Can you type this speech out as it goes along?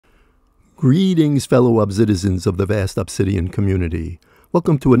Greetings, fellow Obsidizens of the vast Obsidian community.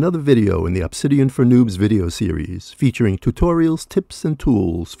 Welcome to another video in the Obsidian for Noobs video series, featuring tutorials, tips, and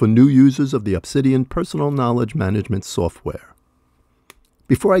tools for new users of the Obsidian personal knowledge management software.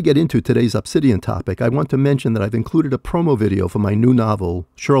 Before I get into today's Obsidian topic, I want to mention that I've included a promo video for my new novel,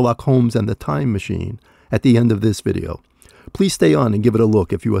 Sherlock Holmes and the Time Machine, at the end of this video. Please stay on and give it a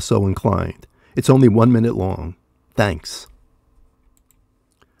look if you are so inclined. It's only 1 minute long. Thanks.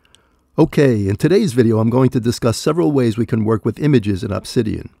 Okay, in today's video I'm going to discuss several ways we can work with images in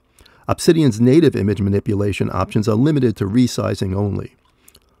Obsidian. Obsidian's native image manipulation options are limited to resizing only.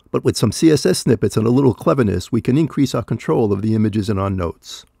 But with some CSS snippets and a little cleverness, we can increase our control of the images in our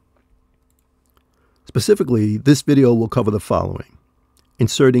notes. Specifically, this video will cover the following: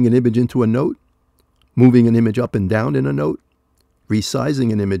 inserting an image into a note, moving an image up and down in a note,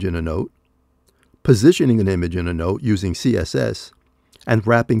 resizing an image in a note, positioning an image in a note using CSS, and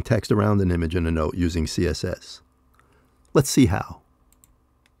wrapping text around an image in a note using CSS. Let's see how.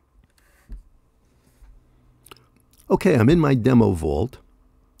 Okay, I'm in my demo vault.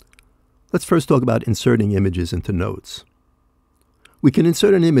 Let's first talk about inserting images into notes. We can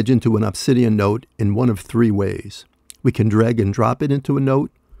insert an image into an Obsidian note in one of three ways. We can drag and drop it into a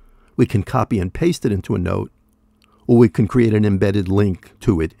note, we can copy and paste it into a note, or we can create an embedded link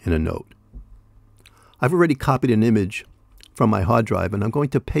to it in a note. I've already copied an image from my hard drive, and I'm going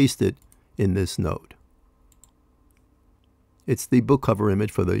to paste it in this note. It's the book cover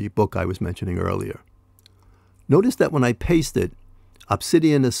image for the book I was mentioning earlier. Notice that when I paste it,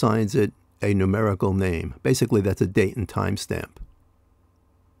 Obsidian assigns it a numerical name. Basically, that's a date and time stamp.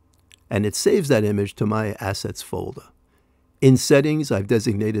 And it saves that image to my assets folder. In settings, I've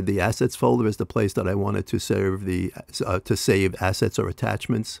designated the assets folder as the place that I wanted to save assets or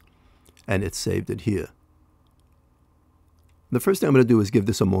attachments, and it's saved it here. The first thing I'm going to do is give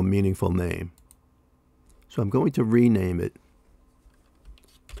this a more meaningful name. So I'm going to rename it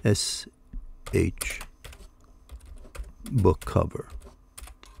SH book cover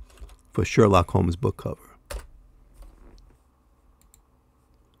for Sherlock Holmes book cover.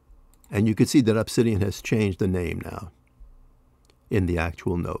 And you can see that Obsidian has changed the name now in the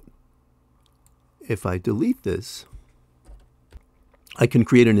actual note. If I delete this, I can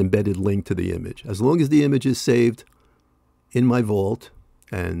create an embedded link to the image. As long as the image is saved in my vault,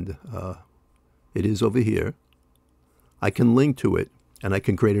 and it is over here, I can link to it, and I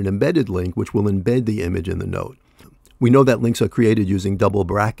can create an embedded link which will embed the image in the note. We know that links are created using double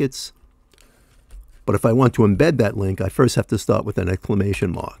brackets, but if I want to embed that link, I first have to start with an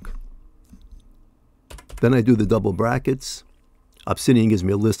exclamation mark. Then I do the double brackets. Obsidian gives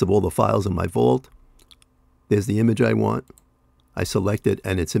me a list of all the files in my vault. There's the image I want. I select it,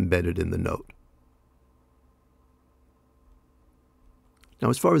 and it's embedded in the note. Now,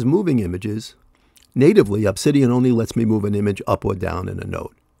 as far as moving images, natively, Obsidian only lets me move an image up or down in a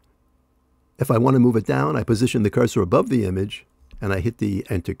note. If I want to move it down, I position the cursor above the image, and I hit the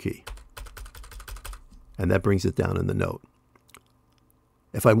Enter key. And that brings it down in the note.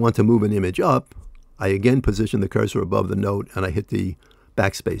 If I want to move an image up, I again position the cursor above the note, and I hit the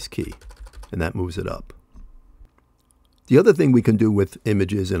backspace key, and that moves it up. The other thing we can do with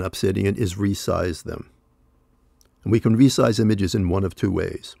images in Obsidian is resize them. And we can resize images in one of two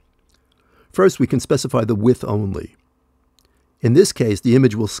ways. First, we can specify the width only. In this case, the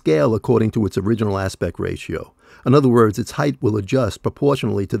image will scale according to its original aspect ratio. In other words, its height will adjust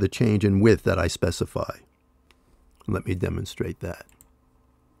proportionally to the change in width that I specify. Let me demonstrate that.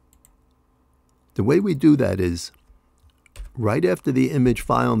 The way we do that is, right after the image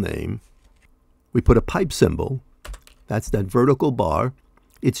file name, we put a pipe symbol. That's that vertical bar.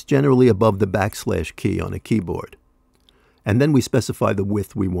 It's generally above the backslash key on a keyboard. And then we specify the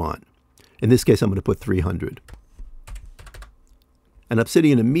width we want. In this case, I'm going to put 300. And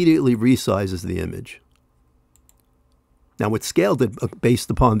Obsidian immediately resizes the image. Now, it scaled it based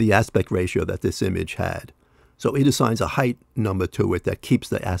upon the aspect ratio that this image had. So it assigns a height number to it that keeps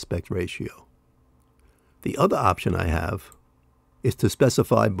the aspect ratio. The other option I have is to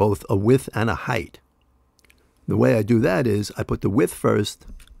specify both a width and a height. The way I do that is I put the width first,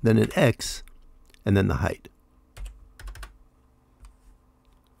 then an X, and then the height.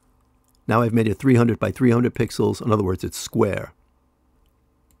 Now I've made it 300 by 300 pixels. In other words, it's square.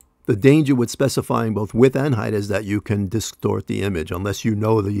 The danger with specifying both width and height is that you can distort the image unless you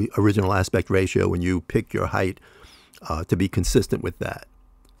know the original aspect ratio and you pick your height to be consistent with that.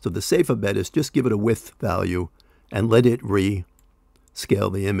 So the safer bet is just give it a width value and let it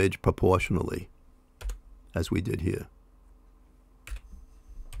rescale the image proportionally, as we did here.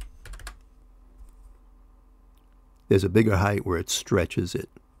 There's a bigger height where it stretches it.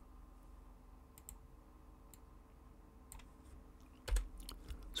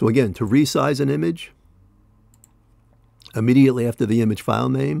 So again, to resize an image, immediately after the image file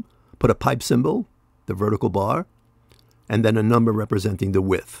name, put a pipe symbol, the vertical bar, and then a number representing the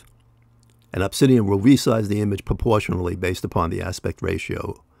width. And Obsidian will resize the image proportionally based upon the aspect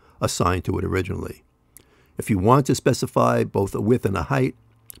ratio assigned to it originally. If you want to specify both a width and a height,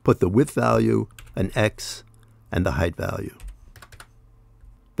 put the width value, an X, and the height value.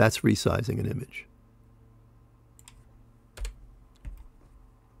 That's resizing an image.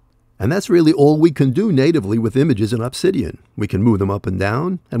 And that's really all we can do natively with images in Obsidian. We can move them up and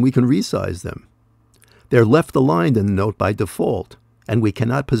down, and we can resize them. They're left aligned in the note by default, and we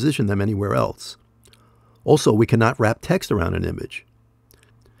cannot position them anywhere else. Also, we cannot wrap text around an image.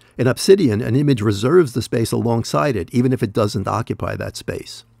 In Obsidian, an image reserves the space alongside it, even if it doesn't occupy that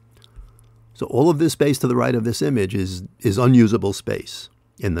space. So all of this space to the right of this image is unusable space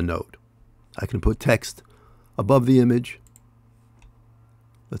in the note. I can put text above the image.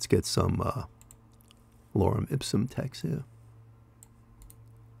 Let's get some lorem ipsum text here.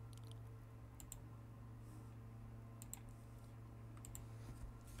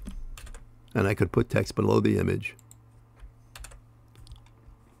 And I could put text below the image,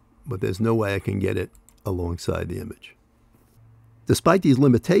 but there's no way I can get it alongside the image. Despite these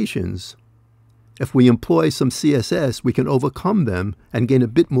limitations, if we employ some CSS, we can overcome them and gain a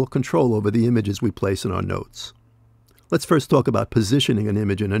bit more control over the images we place in our notes. Let's first talk about positioning an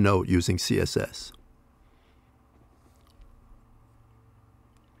image in a note using CSS.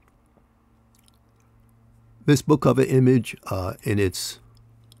 This book cover image in its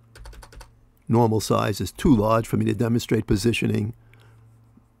normal size is too large for me to demonstrate positioning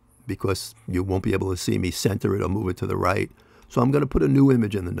because you won't be able to see me center it or move it to the right. So I'm going to put a new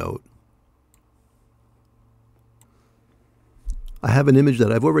image in the note. I have an image that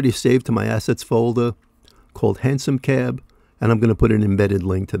I've already saved to my assets folder called Handsome Cab, and I'm going to put an embedded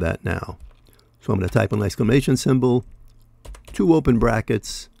link to that now. So I'm going to type an exclamation symbol, 2 open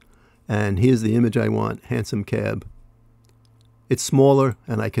brackets, and here's the image I want, Handsome Cab. It's smaller,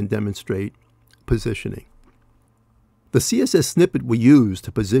 and I can demonstrate positioning. The CSS snippet we use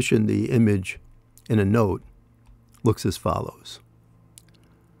to position the image in a note looks as follows.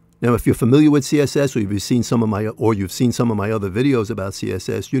 Now, if you're familiar with CSS, or you've seen some of my other videos about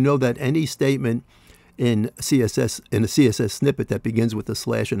CSS, you know that any statement in a CSS snippet that begins with a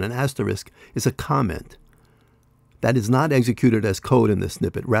slash and an asterisk is a comment. That is not executed as code in the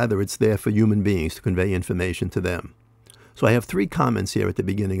snippet. Rather, it's there for human beings to convey information to them. So I have 3 comments here at the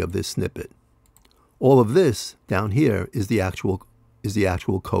beginning of this snippet. All of this down here is the actual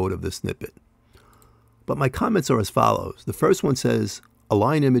code of the snippet. But my comments are as follows. The first one says,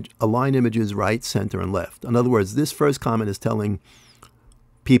 align images right, center, and left. In other words, this first comment is telling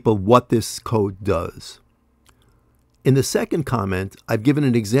people what this code does. In the second comment, I've given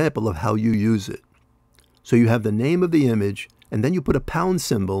an example of how you use it. So you have the name of the image, and then you put a pound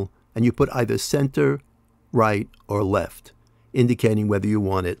symbol, and you put either center, right, or left, indicating whether you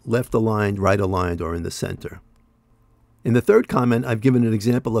want it left aligned, right aligned, or in the center. In the third comment, I've given an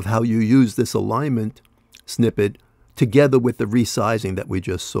example of how you use this alignment snippet together with the resizing that we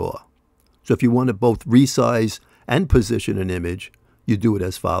just saw. So if you want to both resize and position an image, you do it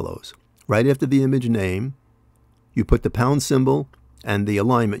as follows. Right after the image name, you put the pound symbol and the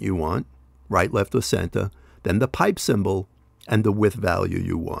alignment you want, right, left, or center, then the pipe symbol and the width value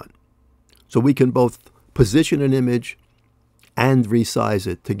you want. So we can both position an image and resize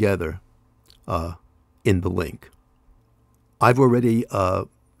it together in the link. I've already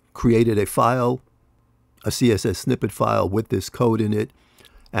created a file, a CSS snippet file with this code in it,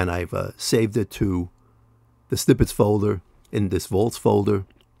 and I've saved it to the snippets folder in this vaults folder,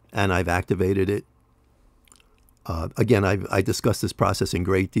 and I've activated it. Again, I discussed this process in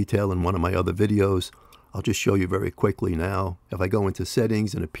great detail in one of my other videos. I'll just show you very quickly now. If I go into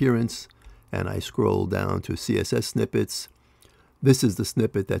settings and appearance, and I scroll down to CSS snippets, this is the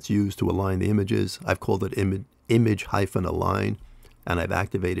snippet that's used to align the images. I've called it image-align, and I've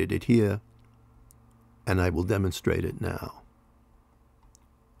activated it here, and I will demonstrate it now.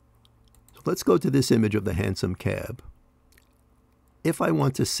 So let's go to this image of the handsome cab. If I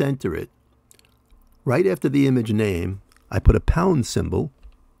want to center it, right after the image name, I put a pound symbol,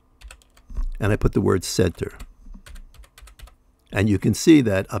 and I put the word center. And you can see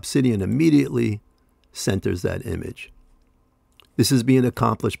that Obsidian immediately centers that image. This is being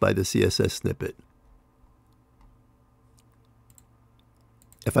accomplished by the CSS snippet.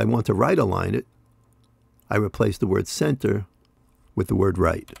 If I want to right align it, I replace the word center with the word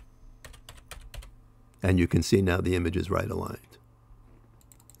right. And you can see now the image is right aligned.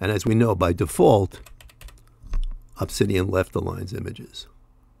 And as we know, by default, Obsidian left aligns images.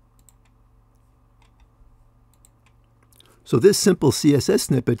 So this simple CSS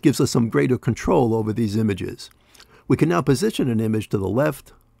snippet gives us some greater control over these images. We can now position an image to the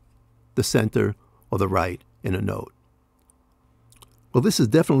left, the center, or the right in a note. Well, this is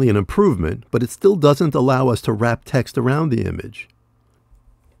definitely an improvement, but it still doesn't allow us to wrap text around the image.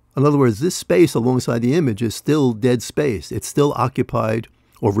 In other words, this space alongside the image is still dead space. It's still occupied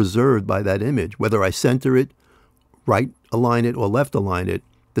or reserved by that image. Whether I center it, right align it, or left align it,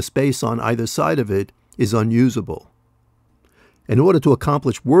 the space on either side of it is unusable. In order to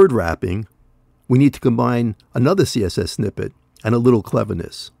accomplish word wrapping, we need to combine another CSS snippet and a little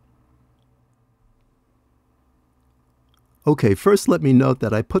cleverness. Okay, first let me note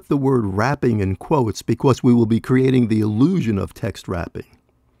that I put the word wrapping in quotes because we will be creating the illusion of text wrapping.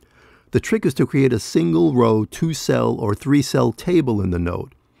 The trick is to create a single row, 2-cell, or 3-cell table in the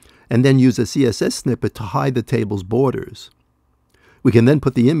note, and then use a CSS snippet to hide the table's borders. We can then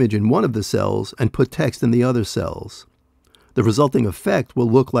put the image in one of the cells and put text in the other cells. The resulting effect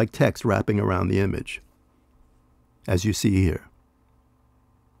will look like text wrapping around the image, as you see here.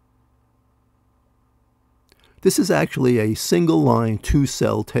 This is actually a single-line,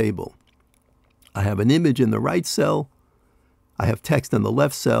 2-cell table. I have an image in the right cell, I have text in the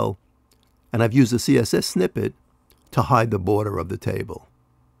left cell, and I've used a CSS snippet to hide the border of the table.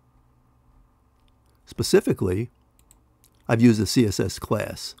 Specifically, I've used a CSS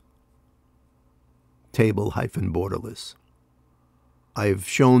class, table-borderless. I've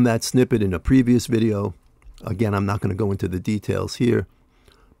shown that snippet in a previous video. Again, I'm not going to go into the details here,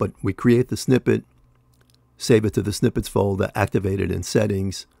 but we create the snippet, save it to the snippets folder, activate it in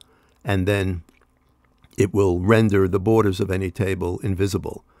settings, and then it will render the borders of any table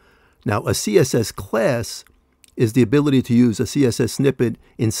invisible. Now, a CSS class is the ability to use a CSS snippet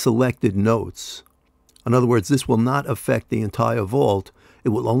in selected notes. In other words, this will not affect the entire vault. It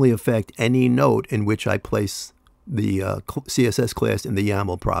will only affect any note in which I place the CSS class in the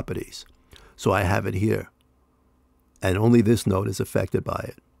YAML properties. So I have it here, and only this note is affected by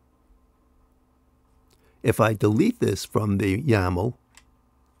it. If I delete this from the YAML,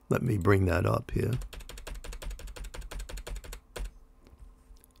 let me bring that up here.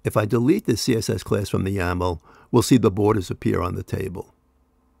 If I delete this CSS class from the YAML, we'll see the borders appear on the table.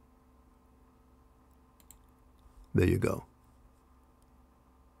 There you go.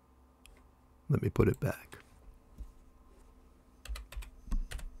 Let me put it back.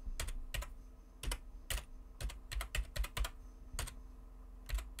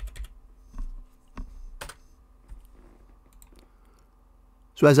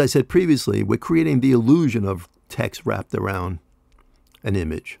 So as I said previously, we're creating the illusion of text wrapped around an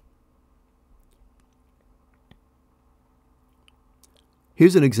image.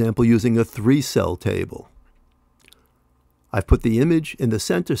 Here's an example using a 3-cell table. I've put the image in the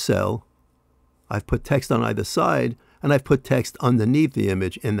center cell, I've put text on either side, and I've put text underneath the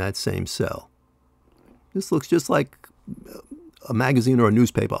image in that same cell. This looks just like a magazine or a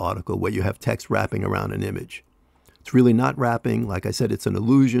newspaper article where you have text wrapping around an image. It's really not wrapping. Like I said, it's an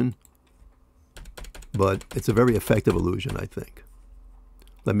illusion, but it's a very effective illusion, I think.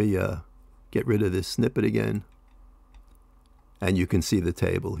 Let me get rid of this snippet again, and you can see the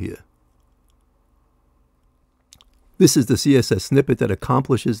table here. This is the CSS snippet that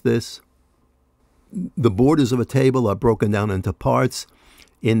accomplishes this. The borders of a table are broken down into parts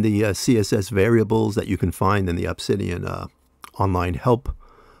in the CSS variables that you can find in the Obsidian online help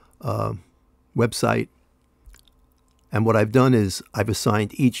website. And what I've done is I've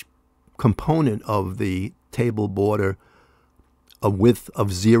assigned each component of the table border a width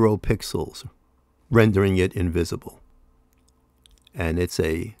of 0 pixels, rendering it invisible. And it's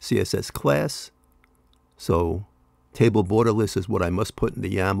a CSS class, so table borderless is what I must put in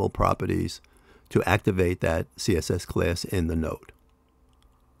the YAML properties to activate that CSS class in the node.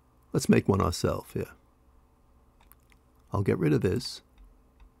 Let's make one ourselves here. I'll get rid of this,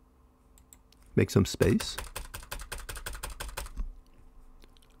 make some space,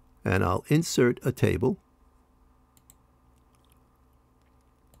 and I'll insert a table.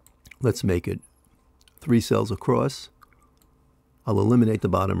 Let's make it 3 cells across. I'll eliminate the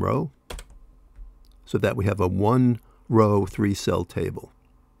bottom row so that we have a 1-row 3-cell table.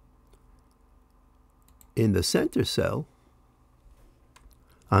 In the center cell,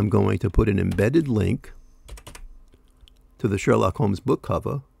 I'm going to put an embedded link to the Sherlock Holmes book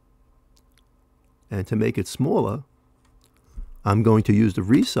cover, and to make it smaller, I'm going to use the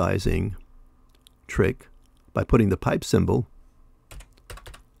resizing trick by putting the pipe symbol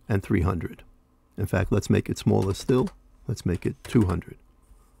and 300. In fact, let's make it smaller still. Let's make it 200.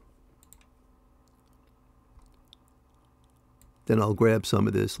 Then I'll grab some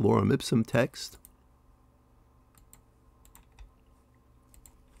of this lorem ipsum text,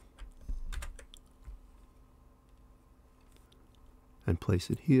 and place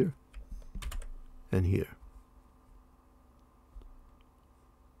it here and here.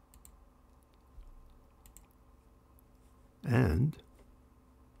 And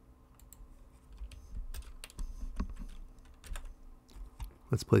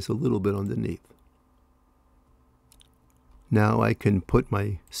let's place a little bit underneath. Now I can put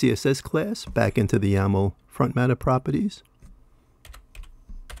my CSS class back into the YAML front matter properties.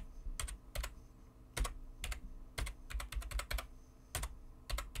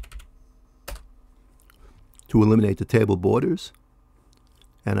 To eliminate the table borders,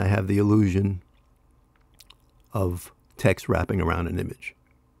 and I have the illusion of text wrapping around an image.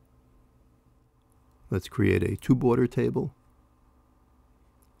 Let's create a two-border table.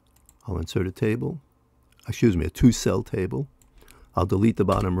 I'll insert a two-cell table. I'll delete the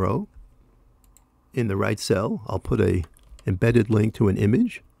bottom row. In the right cell, I'll put an embedded link to an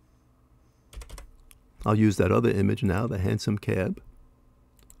image. I'll use that other image now, the handsome cab.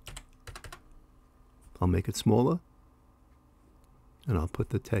 I'll make it smaller, and I'll put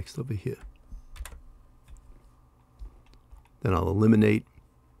the text over here. Then I'll eliminate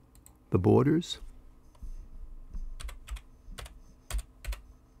the borders.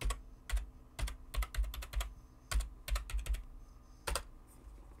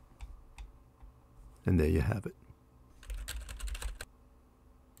 And there you have it.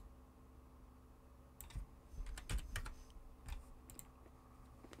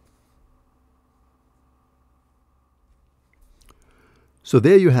 So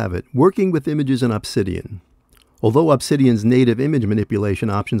there you have it, working with images in Obsidian. Although Obsidian's native image manipulation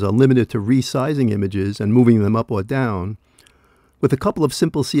options are limited to resizing images and moving them up or down, with a couple of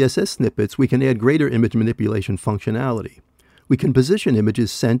simple CSS snippets, we can add greater image manipulation functionality. We can position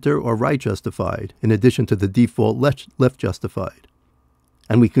images center or right justified, in addition to the default left justified.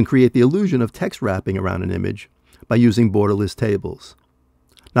 And we can create the illusion of text wrapping around an image by using borderless tables.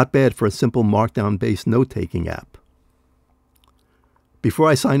 Not bad for a simple markdown-based note-taking app. Before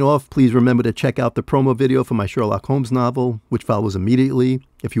I sign off, please remember to check out the promo video for my Sherlock Holmes novel, which follows immediately,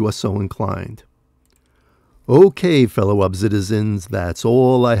 if you are so inclined. Okay, fellow Obsidizens, that's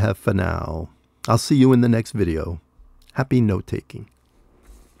all I have for now. I'll see you in the next video. Happy note-taking.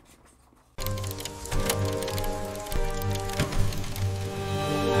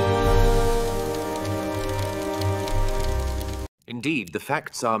 Indeed, the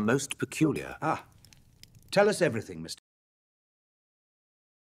facts are most peculiar. Tell us everything, Mr.